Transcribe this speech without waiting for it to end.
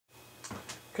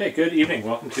Okay, good evening.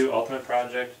 Welcome to Ultimate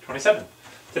Project 27.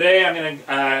 Today I'm going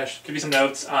to give you some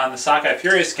notes on the Sockeye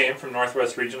Furious game from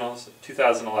Northwest Regionals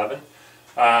 2011.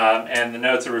 And the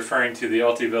notes are referring to the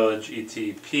Ultivillage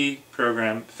ETP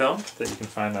program film that you can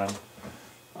find on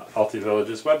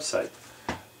Ultivillage's website.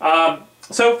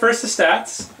 So first the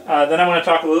stats, then I want to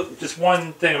talk just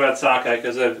one thing about Sockeye,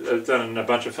 because I've done a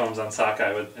bunch of films on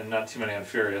Sockeye and not too many on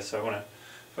Furious, so I want to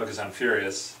focus on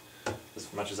Furious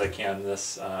as much as I can in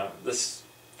this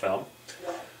film.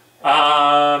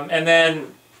 And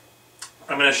then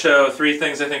I'm going to show three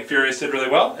things I think Furious did really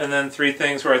well, and then three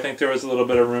things where I think there was a little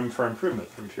bit of room for improvement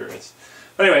from Furious.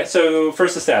 But anyway, so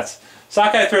first the stats.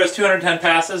 Sockeye throws 210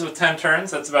 passes with 10 turns,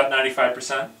 that's about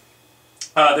 95%.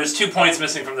 There's 2 points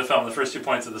missing from the film, the first 2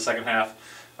 points of the second half.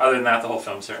 Other than that, the whole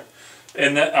film's here.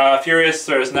 And Furious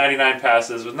throws 99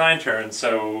 passes with 9 turns,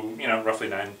 so, you know, roughly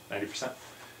 90%.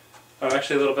 Oh,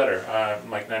 actually a little better,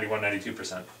 like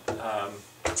 91-92%.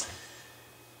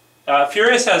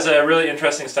 Furious has a really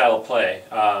interesting style of play.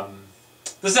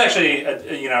 This is actually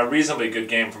a reasonably good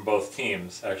game from both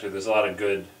teams. Actually, there's a lot of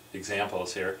good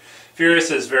examples here.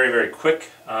 Furious is very, very quick,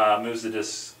 moves the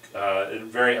disc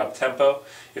very up-tempo.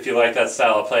 If you like that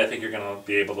style of play, I think you're going to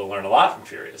be able to learn a lot from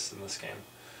Furious in this game.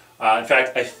 In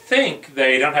fact, I think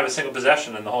they don't have a single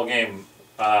possession in the whole game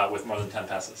with more than 10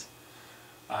 passes.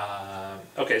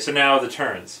 Okay, so now the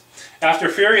turns. After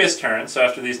Furious turns, so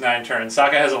after these 9 turns,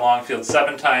 Sockeye has a long field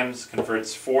 7 times,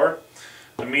 converts 4.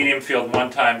 A medium field 1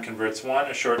 time, converts 1.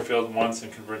 A short field once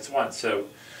and converts 1. So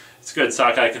it's good,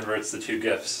 Sockeye converts the 2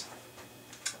 gifts.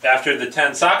 After the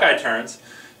 10 Sockeye turns,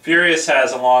 Furious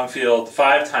has a long field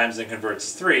 5 times and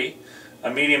converts 3.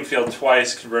 A medium field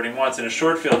twice, converting once. And a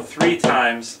short field 3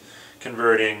 times,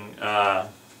 converting all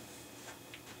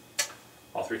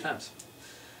 3 times.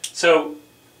 So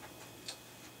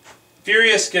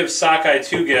Furious gives Sockeye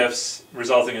 2 gifts,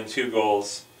 resulting in 2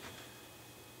 goals.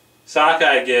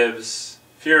 Sockeye gives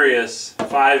Furious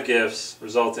 5 gifts,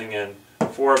 resulting in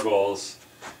 4 goals.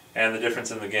 And the difference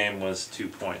in the game was 2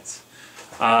 points.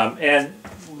 And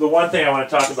the one thing I want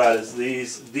to talk about is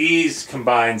these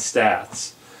combined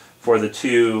stats for the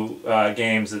 2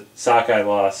 games that Sockeye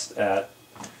lost at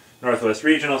Northwest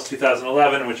Regionals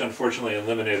 2011, which unfortunately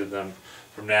eliminated them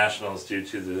from Nationals due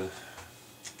to the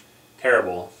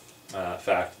terrible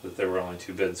fact that there were only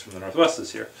 2 bids from the Northwest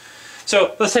this year.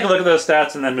 So let's take a look at those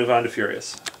stats and then move on to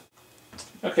Furious.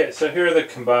 Okay, so here are the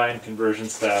combined conversion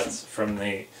stats from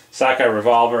the Sockeye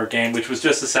Revolver game, which was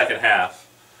just the second half,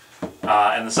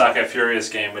 and the Sockeye Furious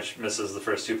game, which misses the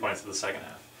first 2 points of the second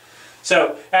half.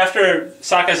 So after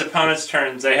Sockey's opponent's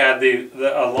turns, they had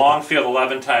a long field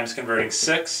 11 times, converting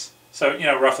 6, so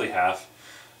roughly half.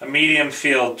 A medium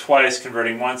field twice,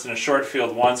 converting once, and a short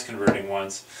field once, converting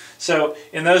once. So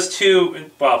in those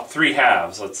 3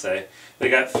 halves, let's say, they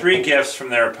got 3 gifts from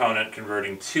their opponent,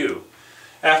 converting 2.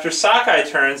 After Sockeye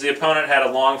turns, the opponent had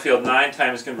a long field 9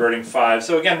 times, converting 5.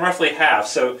 So again, roughly half.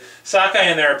 So Sockeye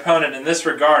and their opponent in this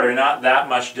regard are not that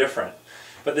much different.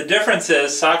 But the difference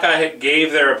is Sockeye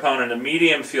gave their opponent a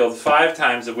medium field 5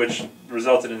 times, of which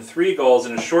resulted in 3 goals,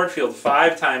 and a short field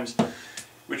 5 times,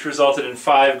 which resulted in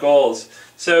 5 goals.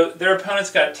 So their opponents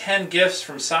got 10 gifts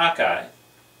from Sockeye,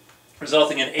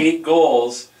 resulting in 8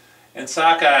 goals, and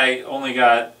Sockeye only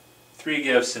got 3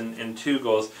 gifts and 2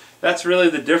 goals. That's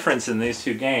really the difference in these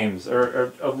 2 games,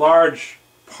 or a large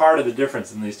part of the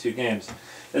difference in these 2 games.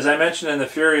 As I mentioned in the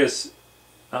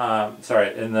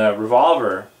in the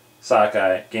Revolver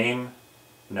Sockeye game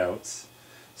notes,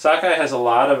 Sockeye has a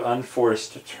lot of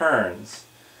unforced turns.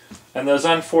 And those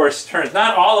unforced turns,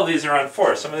 not all of these are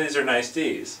unforced, some of these are nice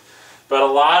Ds. But a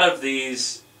lot of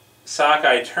these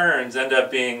Sockeye turns end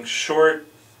up being short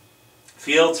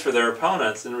fields for their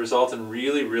opponents and result in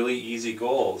really, really easy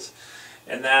goals.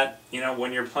 And that,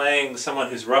 when you're playing someone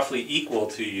who's roughly equal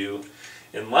to you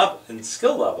in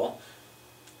skill level,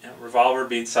 Revolver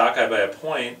beat Sockeye by a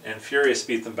point and Furious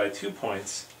beat them by 2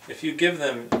 points. If you give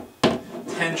them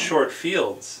 10 short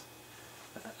fields,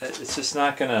 it's just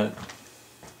not going to...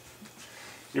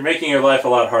 You're making your life a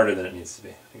lot harder than it needs to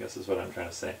be, I guess is what I'm trying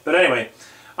to say. But anyway,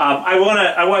 I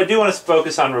do want to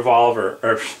focus on Revolver,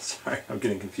 or sorry, I'm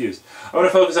getting confused. I want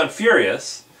to focus on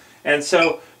Furious, and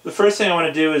so the first thing I want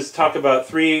to do is talk about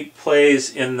 3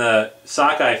 plays in the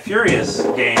Sockeye Furious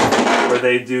game where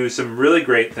they do some really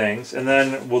great things, and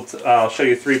then I'll show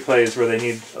you 3 plays where they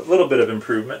need a little bit of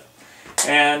improvement,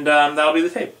 and that'll be the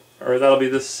tape, or that'll be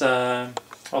this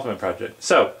Ultimate Project.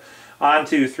 So, on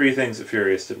to 3 things that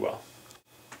Furious did well.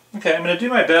 Okay, I'm going to do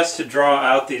my best to draw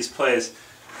out these plays,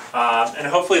 and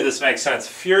hopefully this makes sense.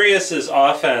 Furious's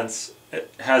offense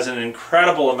has an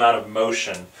incredible amount of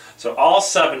motion, so all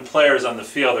 7 players on the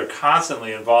field are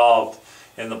constantly involved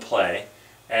in the play.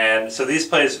 And so these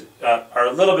plays are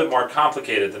a little bit more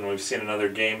complicated than we've seen in other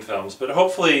game films, but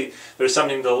hopefully there's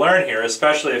something to learn here,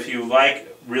 especially if you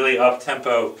like really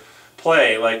up-tempo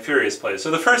play like Furious plays.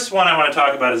 So the first one I want to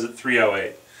talk about is at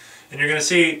 308. And you're going to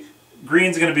see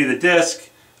green's going to be the disc.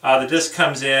 The disc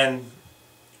comes in,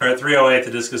 or at 308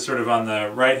 the disc is sort of on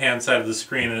the right-hand side of the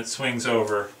screen and it swings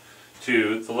over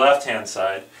to the left-hand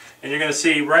side. And you're going to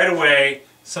see right away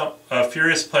a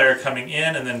Furious player coming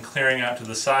in and then clearing out to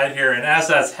the side here, and as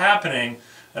that's happening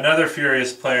another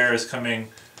Furious player is coming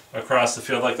across the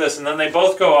field like this, and then they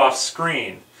both go off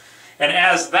screen. And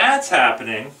as that's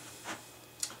happening,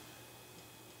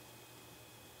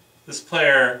 this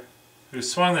player who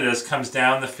swung the disc comes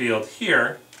down the field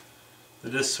here, the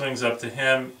disc swings up to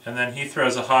him, and then he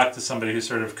throws a hawk to somebody who's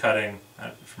sort of cutting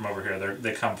from over here.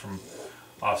 They come from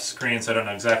off screen, so I don't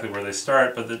know exactly where they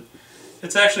start, but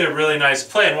it's actually a really nice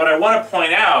play. And what I want to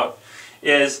point out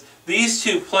is these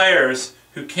two players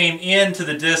who came into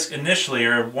the disc initially,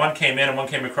 or one came in and one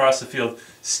came across the field,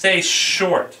 stay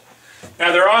short.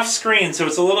 Now they're off screen, so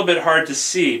it's a little bit hard to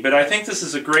see, but I think this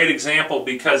is a great example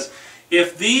because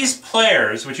if these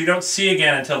players, which you don't see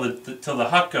again until the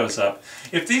huck goes up,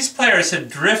 if these players had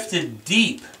drifted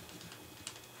deep,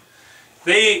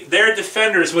 their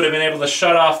defenders would have been able to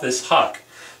shut off this huck.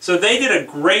 So they did a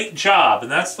great job,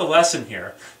 and that's the lesson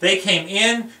here. They came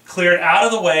in, cleared out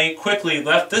of the way quickly,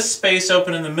 left this space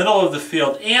open in the middle of the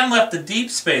field, and left the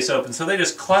deep space open. So they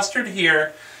just clustered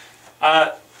here.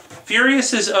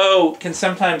 Furious's O can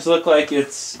sometimes look like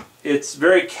it's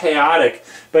very chaotic,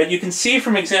 but you can see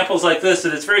from examples like this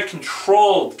that it's very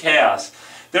controlled chaos.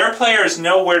 Their players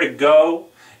know where to go,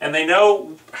 and they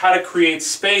know how to create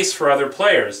space for other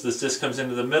players. This disc comes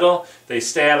into the middle, they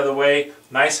stay out of the way,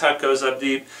 nice huck goes up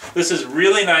deep. This is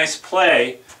really nice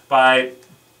play by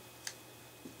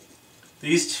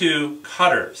these two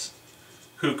cutters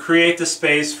who create the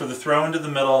space for the throw into the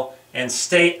middle and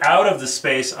stay out of the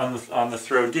space on the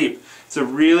throw deep. It's a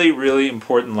really, really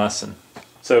important lesson.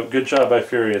 So good job by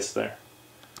Furious there.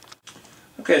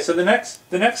 Okay, so the next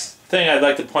thing I'd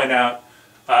like to point out,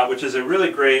 which is a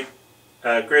really great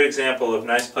example of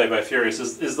nice play by Furious,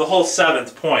 is the whole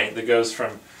seventh point that goes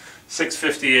from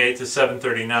 658 to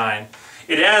 739.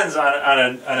 It ends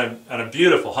on a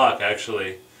beautiful huck,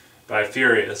 actually, by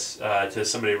Furious to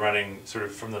somebody running sort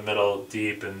of from the middle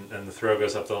deep, and the throw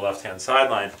goes up to the left-hand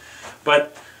sideline.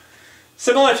 But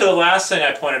similar to the last thing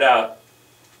I pointed out,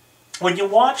 when you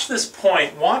watch this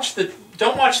point,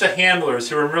 don't watch the handlers,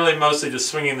 who are really mostly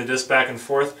just swinging the disc back and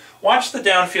forth. Watch the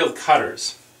downfield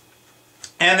cutters.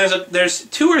 And there's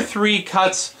two or three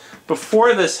cuts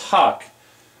before this huck,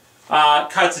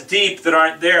 cuts deep that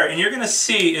aren't there. And you're going to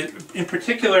see, in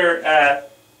particular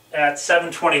at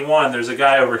 721, there's a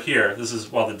guy over here. This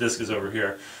is while the disc is over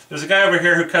here. There's a guy over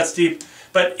here who cuts deep,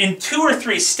 but in 2 or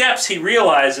 3 steps he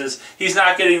realizes he's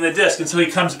not getting the disc, and so he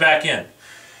comes back in.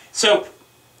 So,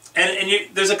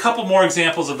 there's a couple more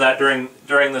examples of that during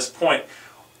this point.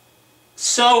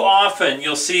 So often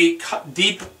you'll see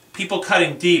people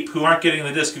cutting deep who aren't getting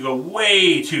the disc, who go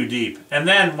way too deep. And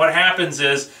then what happens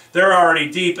is they're already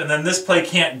deep, and then this play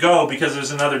can't go because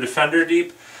there's another defender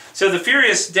deep. So the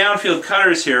Furious downfield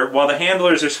cutters here, while the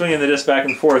handlers are swinging the disc back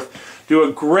and forth, do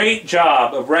a great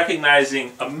job of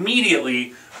recognizing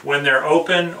immediately when they're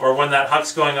open or when that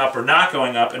huck's going up or not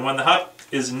going up. And when the huck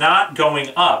is not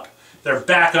going up, they're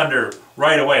back under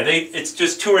right away. It's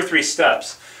just 2 or 3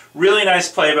 steps. Really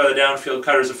nice play by the downfield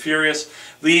cutters of Furious.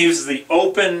 Leaves the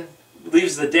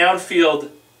downfield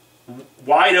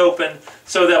wide open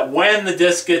so that when the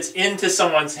disc gets into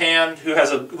someone's hand who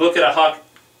has a look at a huck,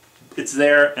 it's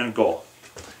there and goal.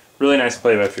 Really nice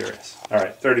play by Furious. All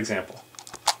right, third example.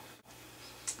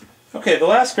 Okay, the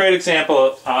last great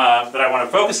example that I want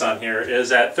to focus on here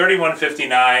is at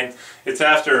 3159. It's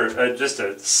after just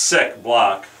a sick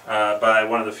block by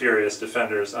one of the Furious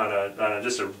defenders on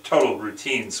just a total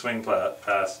routine swing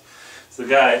pass. So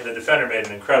the defender made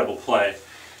an incredible play.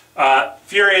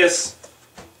 Furious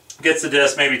gets the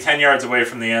disc maybe 10 yards away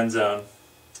from the end zone,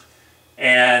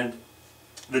 and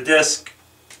the disc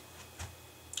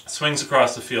swings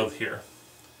across the field here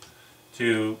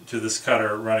to this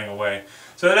cutter running away.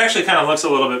 So it actually kind of looks a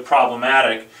little bit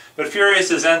problematic, but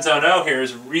Furious's end zone O here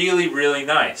is really, really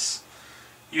nice.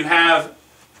 It's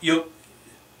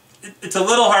a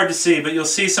little hard to see, but you'll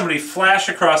see somebody flash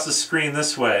across the screen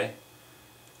this way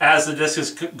as the disc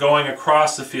is going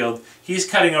across the field. He's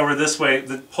cutting over this way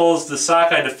that pulls the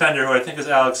Sockeye defender, who I think is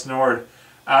Alex Nord,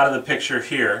 out of the picture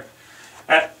here.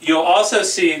 You'll also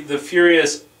see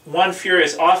one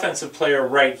Furious offensive player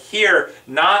right here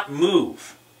not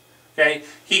move. Okay,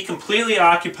 he completely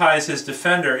occupies his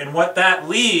defender, and what that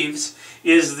leaves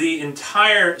is the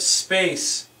entire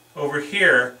space over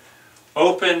here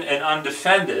open and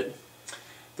undefended.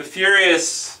 The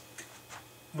Furious,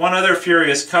 one other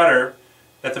Furious cutter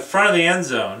at the front of the end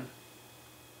zone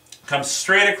comes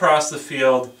straight across the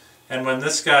field, and when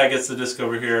this guy gets the disc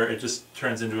over here, it just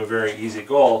turns into a very easy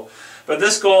goal. But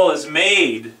this goal is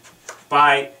made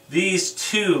by these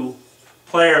two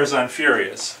players on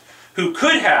Furious, who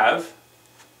could have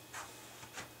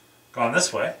gone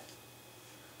this way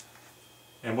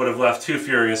and would have left two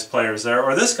Furious players there,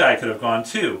 or this guy could have gone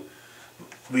too,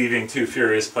 leaving two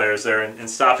Furious players there and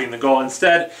stopping the goal.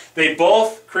 Instead, they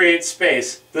both create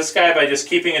space. This guy by just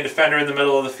keeping a defender in the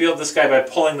middle of the field, this guy by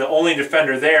pulling the only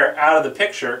defender there out of the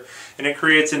picture, and it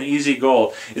creates an easy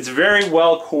goal. It's very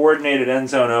well coordinated end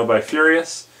zone O by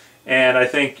Furious, and I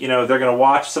think they're going to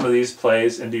watch some of these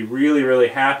plays and be really, really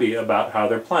happy about how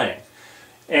they're playing.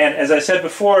 And as I said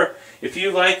before, if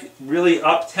you like really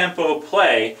up-tempo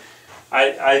play,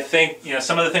 I think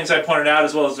some of the things I pointed out,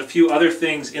 as well as a few other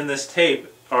things in this tape,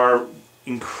 are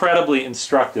incredibly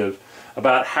instructive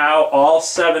about how all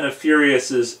 7 of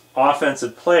Furious's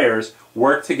offensive players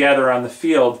work together on the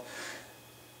field,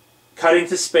 cutting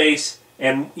to space,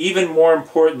 and even more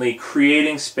importantly,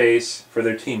 creating space for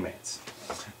their teammates.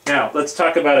 Now, let's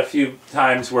talk about a few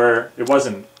times where it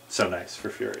wasn't so nice for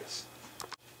Furious.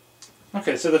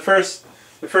 Okay, so the first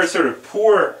sort of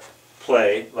poor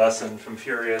play lesson from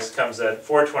Furious comes at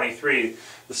 4:23,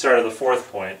 the start of the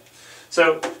 4th point.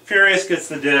 So Furious gets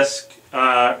the disc,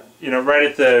 right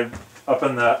at up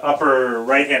in the upper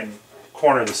right-hand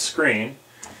corner of the screen,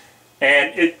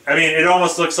 and it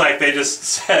almost looks like they just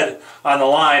said on the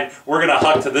line, we're going to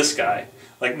huck to this guy,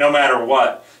 like no matter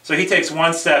what. So he takes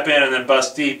one step in and then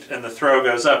busts deep, and the throw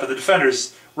goes up, but the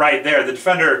defender's right there. The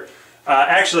defender.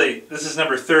 Actually, this is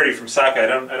number 30 from Sockeye. I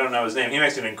don't know his name. He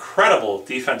makes an incredible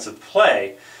defensive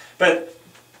play, but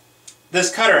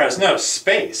this cutter has no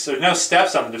space, so no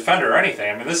steps on the defender or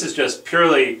anything. I mean, this is just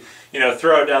purely,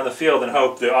 throw it down the field and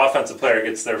hope the offensive player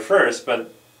gets there first.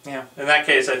 But in that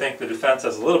case, I think the defense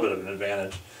has a little bit of an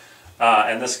advantage.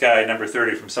 And this guy, number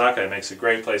 30 from Sockeye, makes a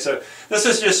great play. So this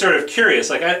is just sort of curious.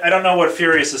 Like I don't know what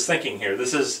Furious is thinking here.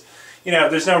 This is,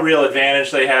 there's no real advantage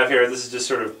they have here. This is just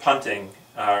sort of punting.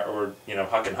 Or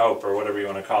huck and hope, or whatever you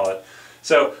want to call it.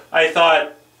 So I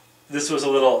thought this was a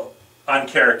little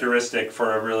uncharacteristic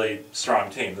for a really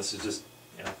strong team. This is just,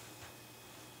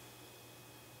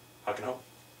 huck and hope.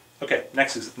 Okay,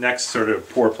 next sort of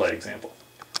poor play example.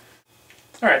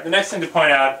 All right, the next thing to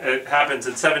point out, it happens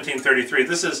at 17:33.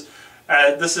 This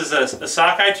is a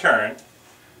Sockeye turn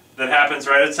that happens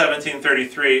right at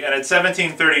 17:33, and at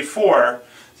 17:34.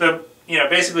 So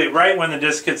basically right when the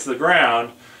disc hits the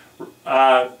ground.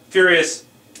 Furious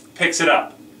picks it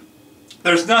up.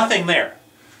 There's nothing there.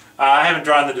 I haven't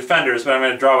drawn the defenders, but I'm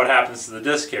going to draw what happens to the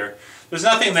disc here. There's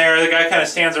nothing there. The guy kind of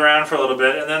stands around for a little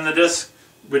bit, and then the disc,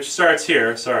 which starts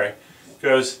here,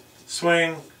 goes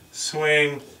swing,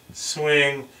 swing,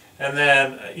 swing, and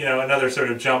then another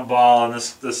sort of jump ball, and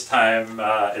this time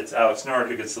it's Alex Nord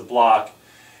who gets the block.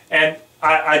 And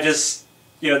I just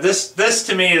this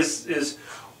to me is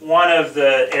one of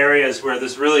the areas where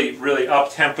this really, really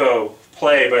up-tempo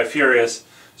play by Furious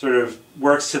sort of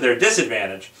works to their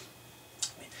disadvantage.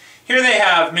 Here they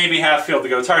have maybe half field to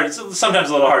go. It's hard. It's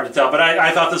sometimes a little hard to tell, but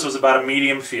I thought this was about a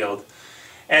medium field.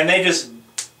 And they just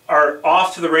are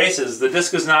off to the races. The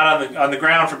disc is not on the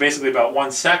ground for basically about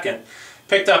 1 second.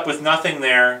 Picked up with nothing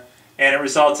there, and it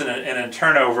results in a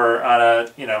turnover on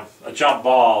a jump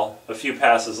ball a few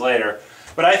passes later.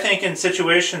 But I think in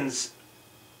situations,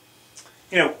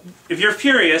 if you're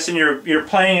Furious and you're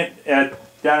playing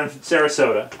it down in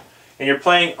Sarasota, and you're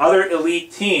playing other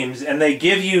elite teams, and they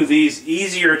give you these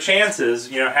easier chances,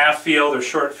 half field or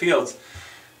short fields,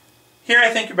 here I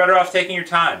think you're better off taking your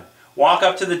time. Walk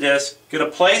up to the disc, get a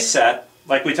play set,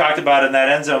 like we talked about in that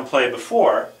end zone play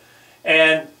before,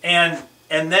 and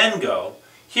then go.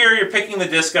 Here you're picking the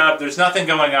disc up, there's nothing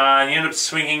going on, you end up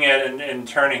swinging it and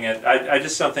turning it. I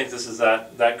just don't think this is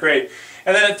that great.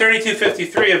 And then at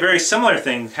 32:53, a very similar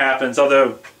thing happens,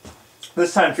 although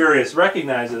this time Furious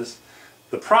recognizes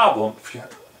the problem.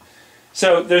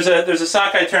 So there's a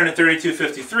Sockeye turn at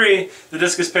 32:53. The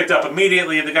disc is picked up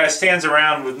immediately. The guy stands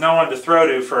around with no one to throw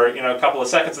to for a couple of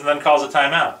seconds, and then calls a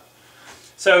timeout.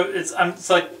 So it's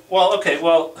like, well, okay,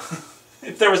 well,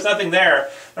 if there was nothing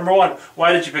there, number one,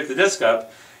 why did you pick the disc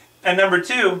up? And number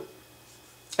two,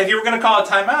 if you were going to call a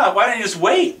timeout, why didn't you just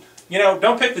wait?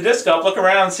 Don't pick the disc up, look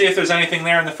around and see if there's anything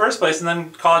there in the first place, and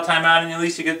then call a timeout, and at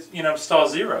least you get, stall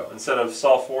 0 instead of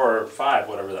stall 4 or 5,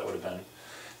 whatever that would have been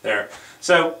there.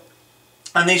 So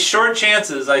on these short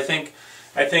chances, I think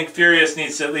Furious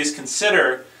needs to at least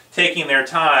consider taking their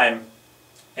time,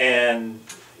 and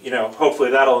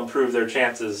hopefully that'll improve their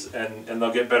chances, and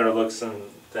they'll get better looks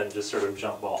than just sort of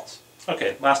jump balls.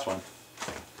 Okay, last one.